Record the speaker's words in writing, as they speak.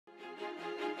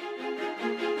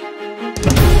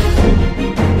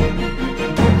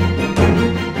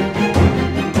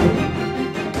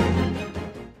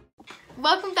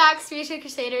to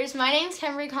Crusaders. My name is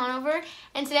Kembri Conover,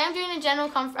 and today I'm doing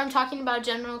I'm talking about a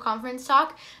general conference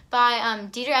talk by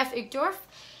Uchtdorf,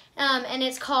 and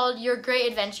it's called Your Great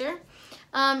Adventure.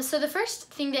 So the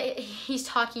first thing that he's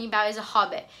talking about is a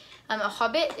hobbit. A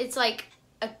hobbit, it's like,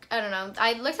 I don't know,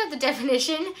 I looked at the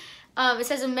definition. It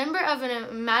says a member of an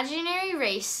imaginary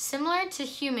race similar to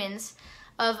humans,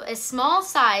 of a small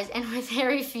size and with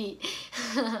hairy feet.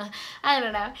 I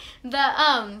don't know.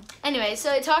 Anyway,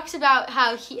 so it talks about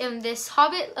how this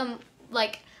hobbit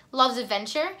like loves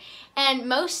adventure, and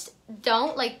most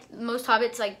don't, like most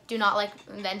hobbits do not like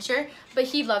adventure, but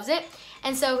he loves it.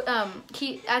 And so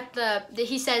he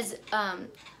says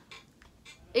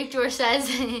Uchtdorf says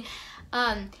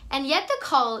and yet the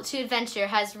call to adventure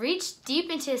has reached deep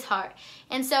into his heart.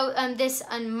 And so this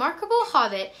unremarkable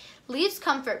hobbit leaves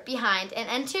comfort behind and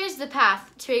enters the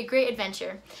path to a great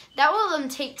adventure that will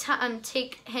take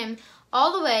him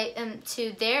all the way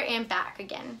to there and back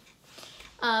again.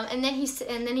 And then he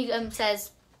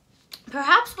says,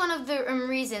 perhaps one of the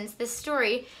reasons this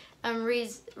story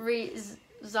resonates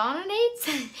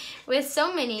with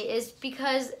so many is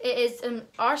because it is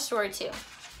our story too.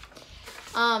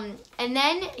 And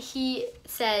then he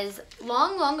says,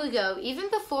 long ago, even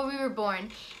before we were born,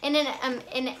 in an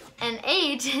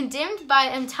age dimmed by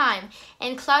time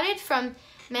and clouded from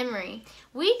memory,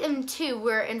 we too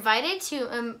were invited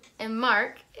to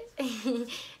embark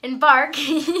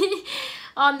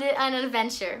on an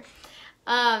adventure.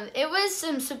 It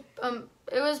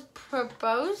was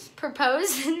proposed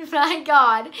by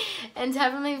God and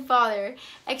Heavenly Father.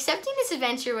 Accepting this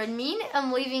adventure would mean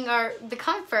leaving the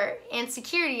comfort and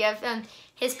security of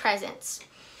His presence.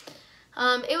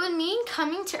 It would mean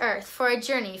coming to Earth for a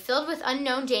journey filled with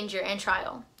unknown danger and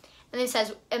trial. And then he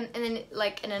says, and then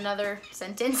like in another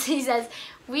sentence, he says,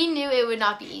 we knew it would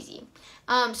not be easy.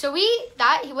 So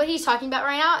what he's talking about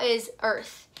right now is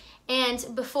Earth. And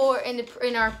before in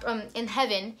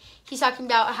heaven, he's talking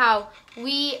about how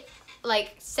we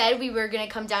said we were gonna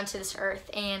come down to this earth,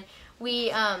 and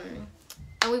we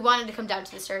wanted to come down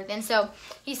to this earth. And so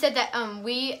he said that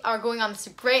we are going on this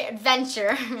great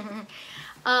adventure.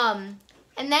 And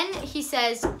then he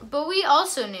says, but we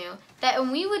also knew that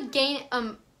we would gain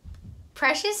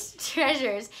precious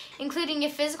treasures, including a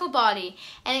physical body,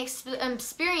 and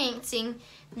experiencing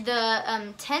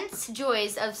the tense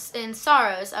joys and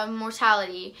sorrows of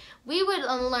mortality. We would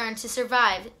learn to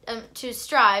survive, to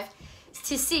strive,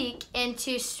 to seek, and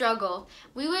to struggle.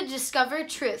 We would discover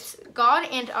truths, God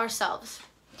and ourselves,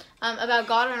 about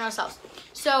God and ourselves.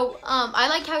 So I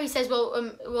like how he says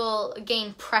we'll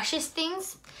gain precious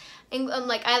things. And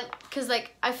I feel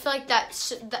like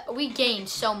that we gained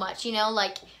so much, you know,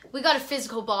 we got a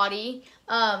physical body,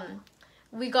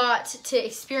 we got to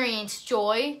experience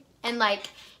joy, and I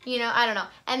don't know.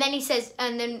 And then he says,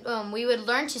 and then we would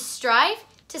learn to strive,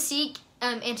 to seek,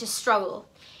 and to struggle.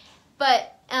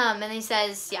 But and he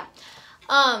says, yeah,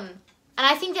 and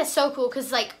I think that's so cool,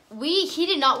 because he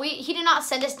did not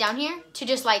send us down here to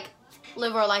just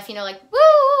live our life, you know,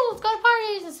 woo, let's go to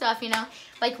parties and stuff, you know.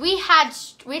 We had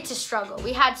to struggle.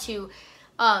 We had to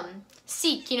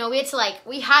seek, you know. We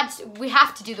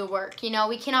have to do the work, you know.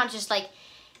 We cannot just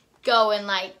go and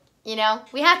you know,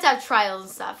 we have to have trials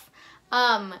and stuff.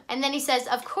 And then he says,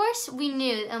 of course we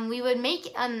knew we would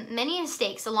make many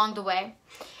mistakes along the way.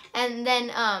 And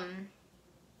then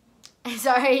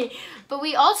sorry, but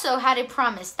we also had a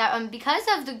promise that because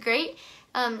of the great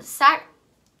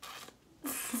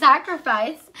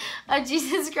sacrifice of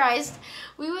Jesus Christ,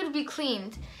 we would be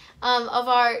cleaned of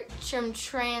our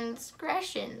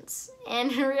transgressions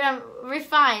and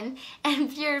refined and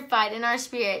purified in our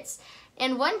spirits,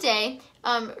 and one day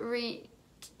we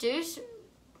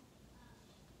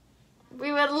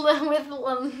would live with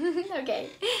okay.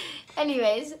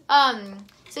 Anyways,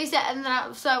 so he said, and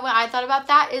then so what I thought about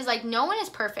that is no one is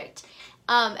perfect.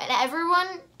 And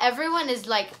everyone is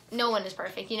no one is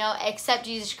perfect, you know, except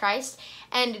Jesus Christ.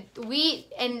 And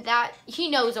that he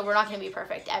knows that we're not going to be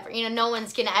perfect ever. You know, no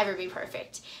one's going to ever be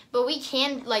perfect. But we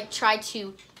can try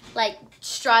to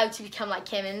strive to become like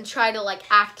him, and try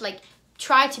to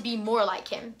try to be more like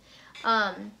him.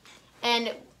 And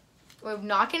we're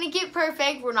not going to get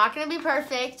perfect. We're not going to be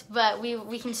perfect, but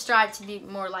we can strive to be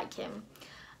more like him.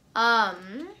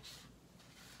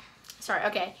 Sorry,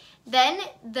 okay. Then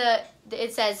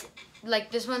it says,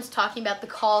 this one's talking about the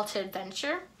call to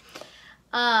adventure.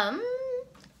 And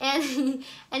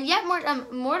yet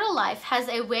mortal life has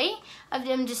a way of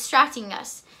distracting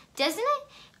us, doesn't it?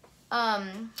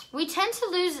 We tend to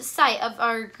lose sight of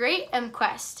our great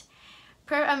quest,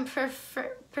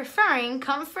 preferring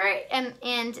comfort and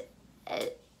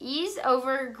ease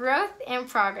over growth and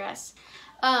progress.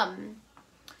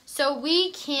 So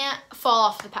we can't fall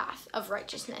off the path of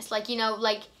righteousness. Like, you know,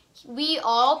 like we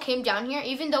all came down here,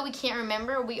 even though we can't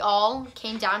remember, we all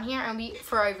came down here and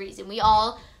for a reason. We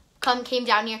all came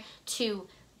down here to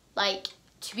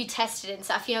be tested and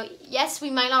stuff. You know, yes, we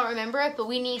might not remember it, but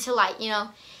we need to like, you know,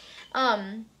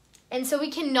 and so we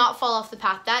cannot fall off the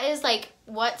path. That is like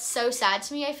what's so sad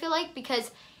to me, I feel like, because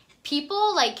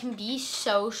people like can be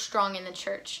so strong in the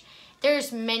church.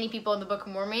 There's many people in the Book of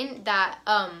Mormon that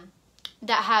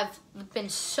have been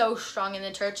so strong in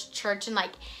the church, and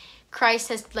like Christ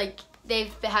has like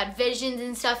they've had visions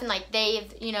and stuff, and like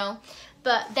they've, you know,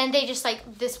 but then they just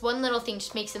like this one little thing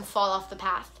just makes them fall off the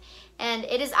path. And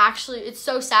it's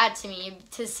so sad to me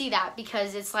to see that,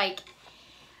 because it's like,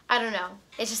 I don't know,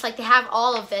 it's just like they have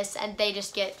all of this and they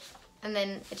just get, and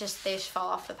then they just fall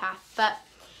off the path. But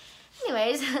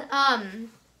anyways,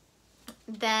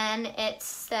 then it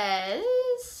says,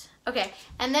 okay,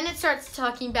 and then it starts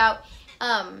talking about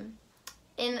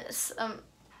incline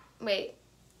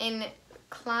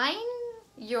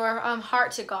your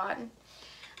heart to God.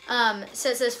 So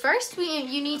it says, first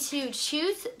you need to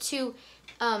choose to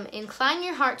incline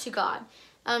your heart to God.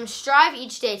 Strive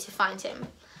each day to find Him.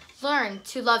 Learn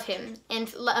to love Him, and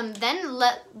then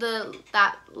let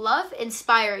that love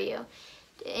inspire you.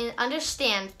 And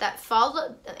understand that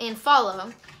follow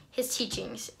His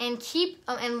teachings, and keep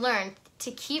and learn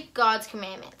to keep God's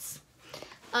commandments.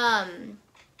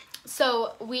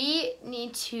 So we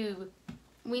need to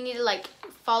like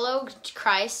follow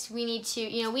Christ. We need to,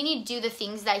 you know, we need to do the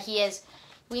things that He is.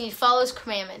 We need to follow His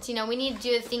commandments. You know, we need to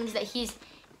do the things that He's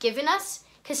given us,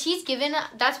 because He's given.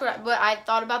 That's what I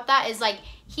thought about that is like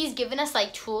He's given us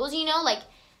like tools, you know, like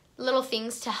little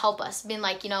things to help us. Being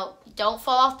like, you know, don't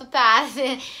fall off the path.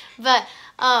 But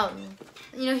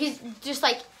you know, He's just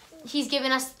like He's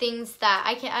given us things that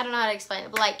I don't know how to explain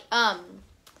it, but like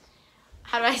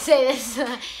how do I say this?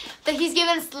 That He's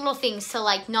given us little things to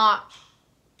like not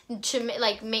to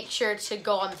like make sure to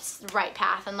go on the right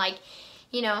path, and like,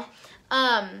 you know,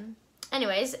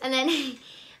 anyways, and then he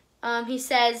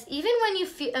says, even when you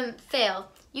fail,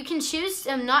 you can choose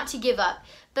not to give up,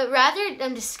 but rather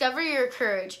discover your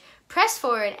courage, press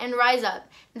forward, and rise up.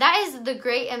 That is the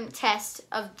great test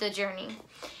of the journey.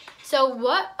 So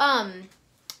what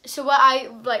I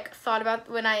like thought about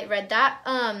when I read that,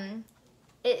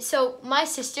 so my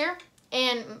sister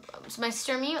and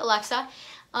me, Alexa,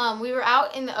 we were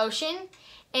out in the ocean,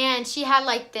 and she had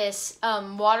like this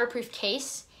waterproof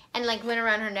case, and like went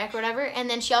around her neck or whatever, and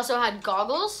then she also had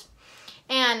goggles,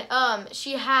 and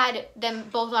she had them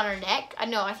both on her neck. I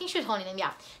think she was holding them.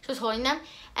 Yeah, she was holding them,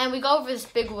 and we go over this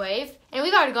big wave, and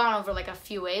we've already gone over like a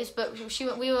few waves, but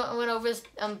we went over this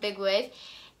big wave,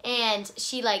 and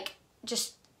she like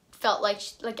just felt like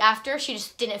after she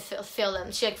just didn't feel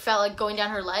them. She like felt like going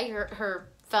down her leg, her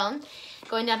phone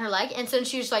going down her leg, and so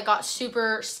she just like got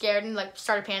super scared and like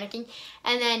started panicking,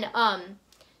 and then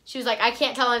she was like, I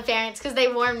can't tell my parents because they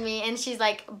warned me, and she's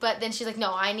like, but then she's like,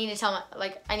 no, I need to tell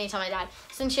my dad.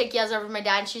 So then she like yells over to my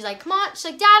dad, and she's like, come on, she's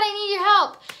like, Dad, I need your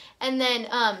help. And then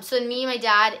so then me, my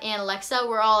dad, and Alexa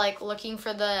were all like looking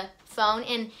for the phone,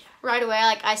 and right away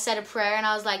like I said a prayer, and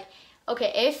I was like,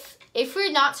 okay, if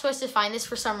we're not supposed to find this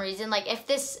for some reason, like if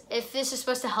this is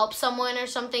supposed to help someone or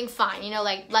something, fine, you know,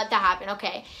 like let that happen,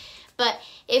 okay. But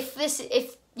if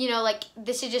you know, like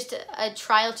this is just a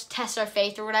trial to test our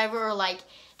faith or whatever, or like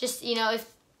just, you know,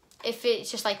 if it's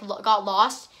just like got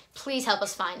lost, please help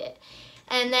us find it.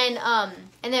 And then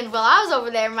while I was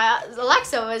over there, my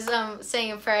Alexa was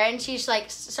saying a prayer, and she just like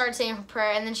started saying her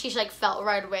prayer, and then she just like felt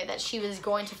right away that she was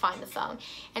going to find the phone,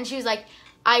 and she was like,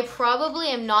 I probably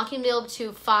am not going to be able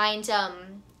to find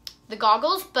the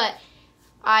goggles, but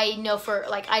I know for,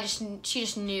 like, she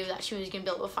just knew that she was going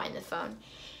to be able to find the phone.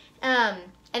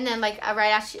 And then, like, right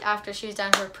after she was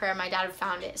done her prayer, my dad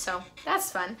found it, so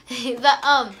that's fun.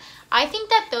 I think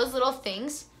that those little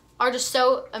things are just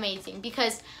so amazing,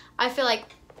 because I feel like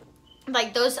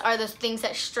those are the things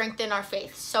that strengthen our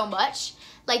faith so much.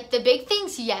 Like, the big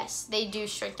things, yes, they do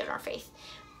strengthen our faith.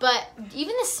 But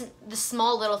even the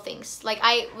small little things, like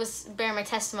I was bearing my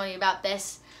testimony about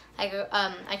this, like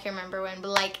I can't remember when, but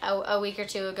like a week or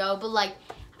two ago. But like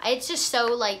it's just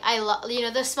so like I love, you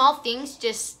know, the small things.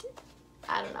 Just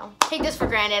I don't know, take this for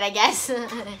granted, I guess.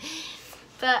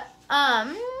 But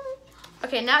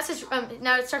okay, now it says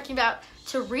now it's talking about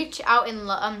to reach out in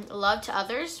love to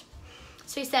others.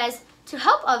 So he says to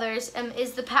help others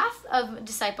is the path of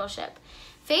discipleship,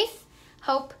 faith,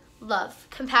 hope, love,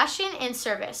 compassion, and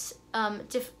service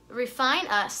refine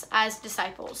us as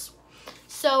disciples.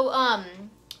 So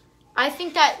I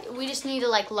think that we just need to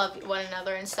like love one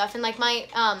another and stuff. And like my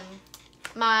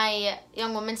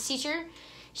young women's teacher,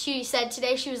 she said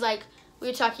today, she was like, we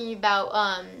were talking about,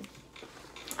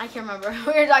 I can't remember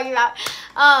what we were talking about,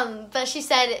 but she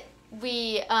said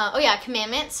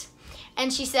commandments,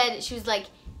 and she said, she was like,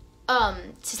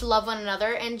 to love one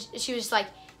another, and she was like,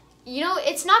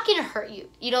 it's not going to hurt you.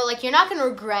 Like, you're not going to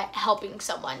regret helping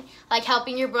someone. Like,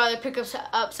 helping your brother pick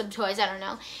up some toys, I don't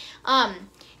know.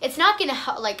 It's not going to,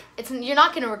 you're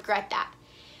not going to regret that.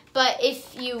 But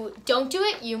if you don't do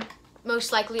it, you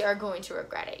most likely are going to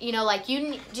regret it. Like,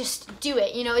 you just do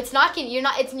it. It's not going to, you're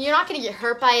not going to get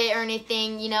hurt by it or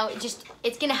anything,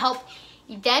 it's going to help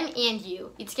them and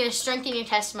you. It's going to strengthen your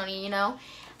testimony,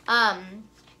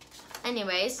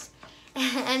 anyways.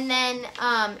 And then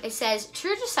it says,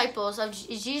 true disciples of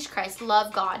Jesus Christ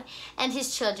love God and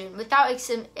his children without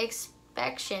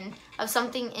expectation of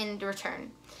something in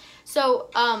return. So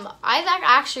I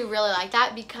actually really like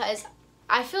that, because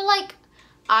I feel like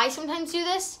I sometimes do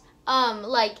this.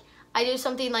 Like, I do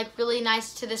something like really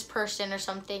nice to this person or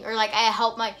something, or like I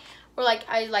help my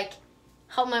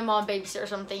mom babysit or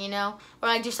something, or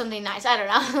I do something nice, I don't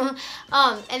know.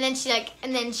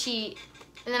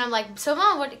 And then I'm like, so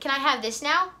Mom, what can I have this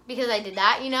now? Because I did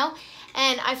that,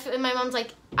 And my mom's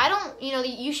like, I don't,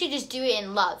 you should just do it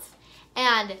in love.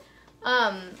 And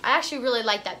I actually really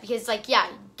like that, because like, yeah,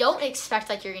 don't expect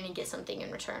like you're gonna get something in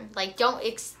return. Like, don't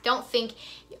think,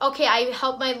 okay, I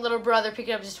helped my little brother pick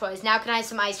up his toys, now can I have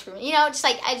some ice cream? Just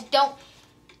like,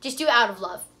 just do it out of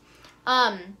love.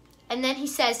 And then he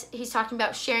says, he's talking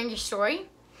about sharing your story.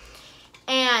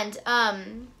 And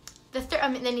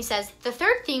then he says, the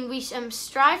third thing we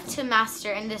strive to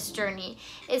master in this journey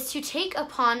is to take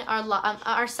upon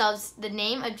ourselves the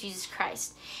name of Jesus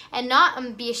Christ, and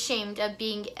not be ashamed of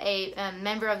being a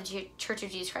member of the Church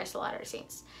of Jesus Christ of Latter-day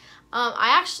Saints.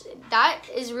 That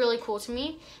is really cool to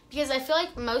me, because I feel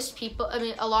like most people,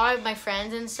 a lot of my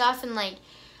friends and stuff, and like,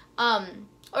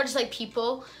 or just like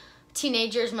people,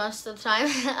 teenagers most of the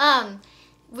time,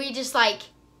 we just like,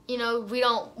 we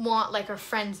don't want like our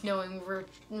friends knowing we're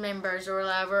members or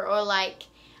whatever, or like,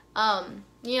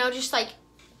 just like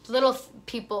little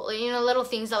people, little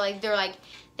things that like, they're like,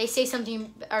 they say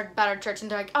something about our church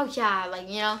and they're like, oh yeah, like,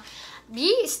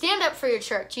 stand up for your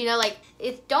church, like,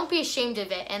 don't be ashamed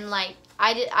of it. And like,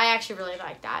 I actually really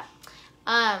like that.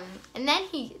 And then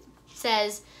he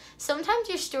says, sometimes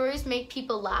your stories make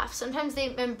people laugh. Sometimes they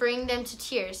bring them to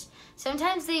tears.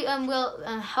 Sometimes they will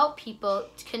help people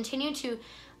to continue to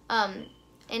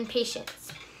in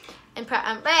patience and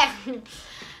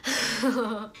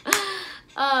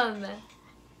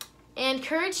and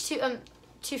courage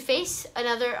to face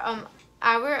another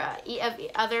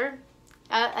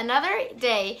another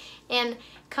day and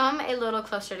come a little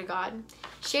closer to God.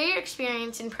 Share your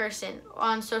experience in person,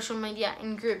 on social media,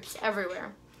 in groups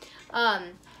everywhere.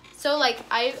 So like,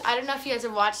 I don't know if you guys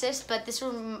have watched this, but this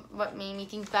was what made me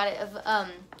think about it. Of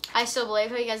I Still Believe.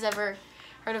 Have you guys ever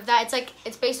heard of that?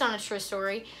 It's based on a true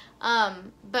story.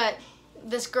 But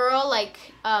this girl, like,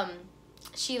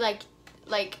 she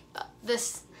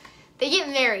this, they get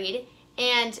married,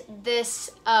 and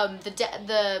this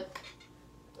the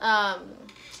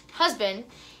husband,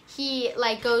 he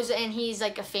like goes and he's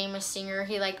like a famous singer.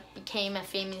 He like became a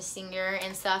famous singer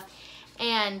and stuff,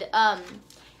 and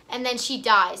then she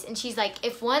dies, and she's like,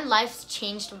 if one life's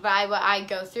changed by what I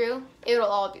go through, it'll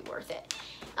all be worth it.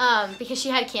 Because she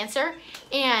had cancer,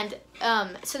 and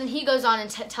so then he goes on and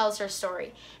tells her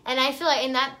story, and I feel like,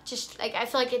 and that just like, I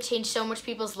feel like it changed so much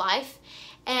people's life,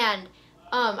 and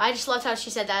I just loved how she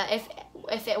said that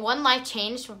if one life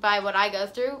changed by what I go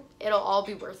through, it'll all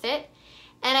be worth it.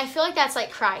 And I feel like that's like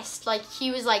Christ. Like,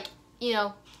 he was like,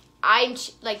 if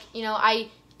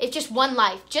just one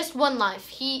life,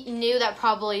 he knew that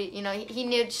probably, he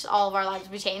knew just all of our lives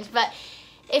would be changed. But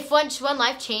if just one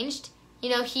life changed,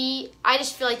 I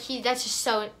just feel like that's just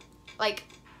so, like,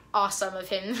 awesome of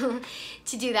him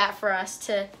to do that for us,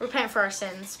 to repent for our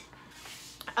sins.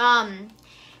 And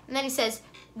then he says,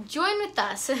 join with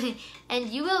us, and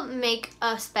you will make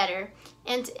us better,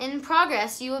 and in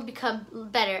progress, you will become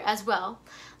better as well.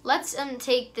 Let's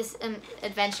take this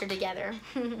adventure together.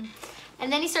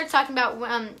 And then he starts talking about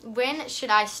when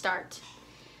should I start?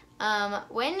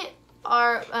 When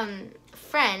our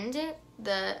friend,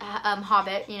 the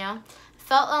hobbit,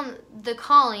 felt the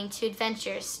calling to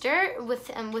adventure stir with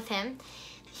him,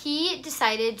 he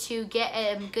decided to get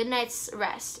a good night's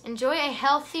rest, enjoy a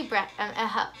healthy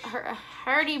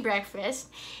hearty breakfast,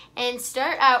 and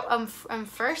start out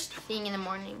first thing in the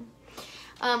morning.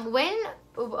 When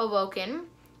awoken,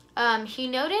 he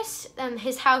noticed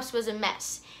his house was a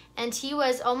mess, and he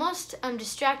was almost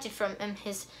distracted from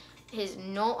his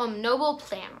noble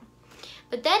plan.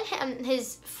 But then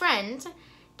his friend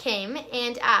came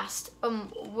and asked,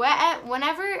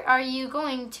 whenever are you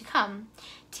going to come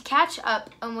to catch up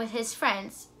with his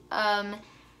friends?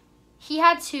 He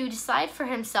had to decide for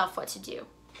himself what to do.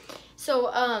 So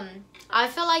I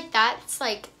feel like that's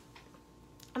like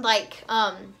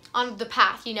on the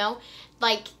path, you know,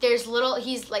 like there's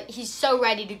he's so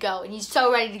ready to go, and he's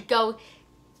so ready to go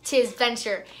to his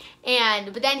venture,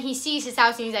 but then he sees his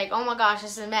house and he's like, oh my gosh,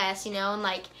 this is a mess, you know, and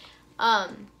like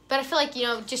but I feel like, you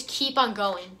know, just keep on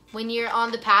going when you're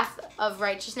on the path of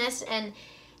righteousness, and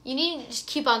you need to just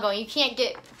keep on going. You can't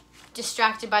get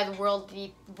distracted by the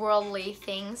worldly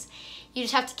things. You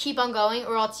just have to keep on going,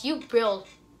 or else you will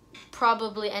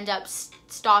probably end up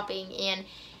stopping and,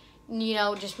 you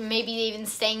know, just maybe even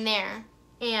staying there.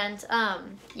 And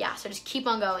yeah, so just keep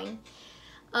on going.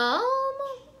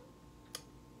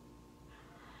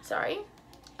 Sorry.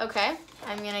 Okay,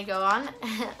 I'm gonna go on.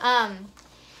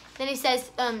 Then he says,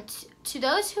 to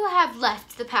those who have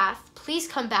left the path, please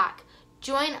come back.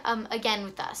 Join again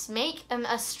with us. Make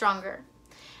us stronger.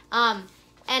 And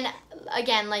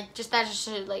again, like that's just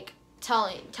like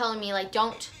telling me like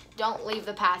don't leave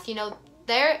the path. You know,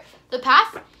 the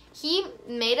path. He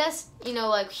made us. You know,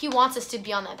 like he wants us to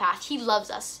be on that path. He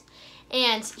loves us,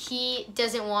 and he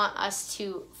doesn't want us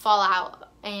to fall out.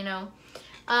 You know.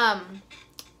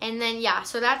 And then, yeah,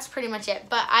 so that's pretty much it.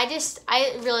 But I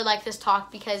really like this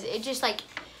talk because it just, like,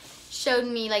 showed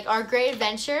me, like, our great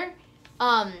adventure.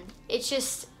 It's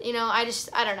just, you know, I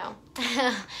don't know.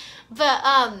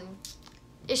 But,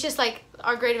 it's just, like,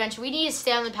 our great adventure. We need to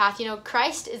stay on the path. You know,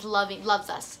 Christ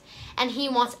loves us. And he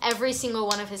wants every single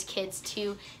one of his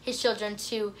children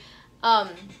to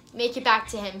make it back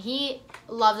to him. He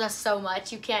loves us so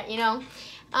much. You can't, you know.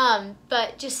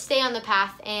 But just stay on the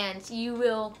path, and you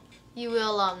will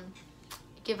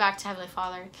give back to Heavenly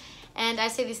Father. And I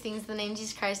say these things in the name of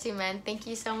Jesus Christ. Amen. Thank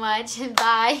you so much.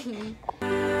 Bye.